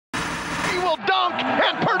little dunk,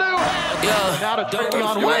 and Purdue has now to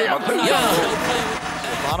Travion Williams.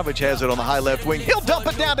 Ivanovic has it on the high left wing. He'll dump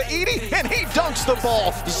it down to Edey, and he dunks the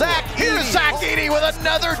ball. Here's Zach Edey with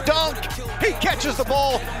another dunk. He catches the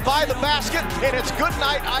ball by the basket, and it's good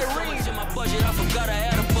night, Irene.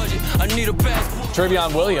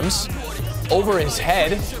 Travion Williams over his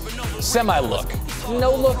head, semi-look.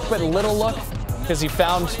 No look, but little look, because he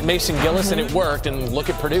found Mason Gillis and it worked, and look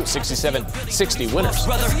at Purdue, 67-60 winners.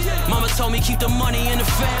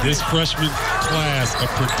 This freshman class of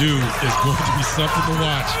Purdue is going to be something to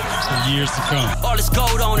watch for years to come. All this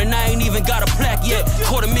gold on and I ain't even got a plaque yet.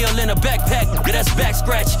 $250,000 in a backpack, that's back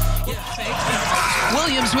scratch.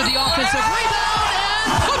 Williams with the offensive rebound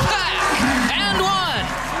and putback and one.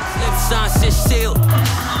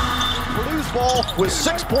 Purdue's ball with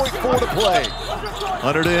 6.4 to play.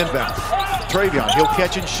 100 inbound. Travion, he'll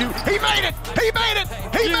catch and shoot. He made it! He made it!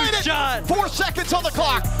 He made it! Shot. 4 seconds on the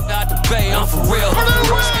clock. Not the bay, I'm for real.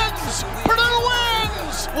 Purdue wins! Purdue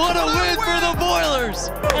wins! What a win for the Boilers!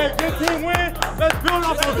 Hey, good team win. Let's build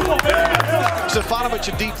up a goal.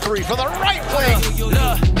 Stefanovic a deep three for the right wing.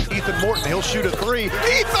 Ethan Morton, he'll shoot a three.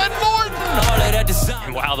 Ethan Morton!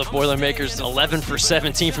 Wow, the Boilermakers 11 for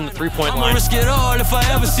 17 from the three-point line. Risk it all if I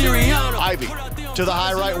ever see Rihanna. Ivy to the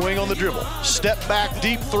high right wing on the dribble. Step back,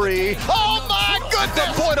 deep three. Oh my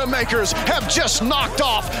goodness! The Boilermakers have just knocked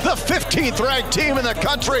off the 15th ranked team in the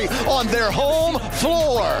country on their home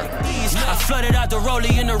floor. I flooded out the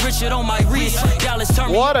Rollie and the Richard on my wrist.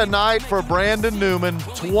 What a night for Brandon Newman.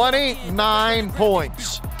 29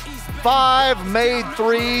 points. 5 made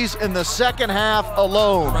threes in the second half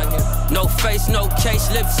alone. No face, no case,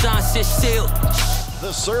 lip sign, sit still.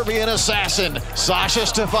 The Serbian assassin, Sasha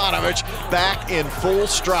Stefanovic, back in full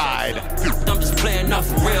stride. I'm just playing, not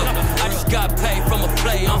for real. I just got paid from a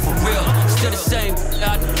play, I'm for real. Still the same,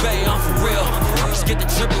 out the bay, I'm for real. Just get the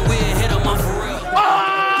triple win, hit him, I'm for real.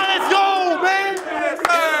 Let's go, man!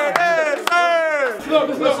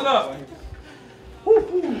 Listen up.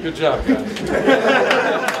 Good job, guys.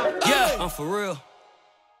 Yeah, I'm for real.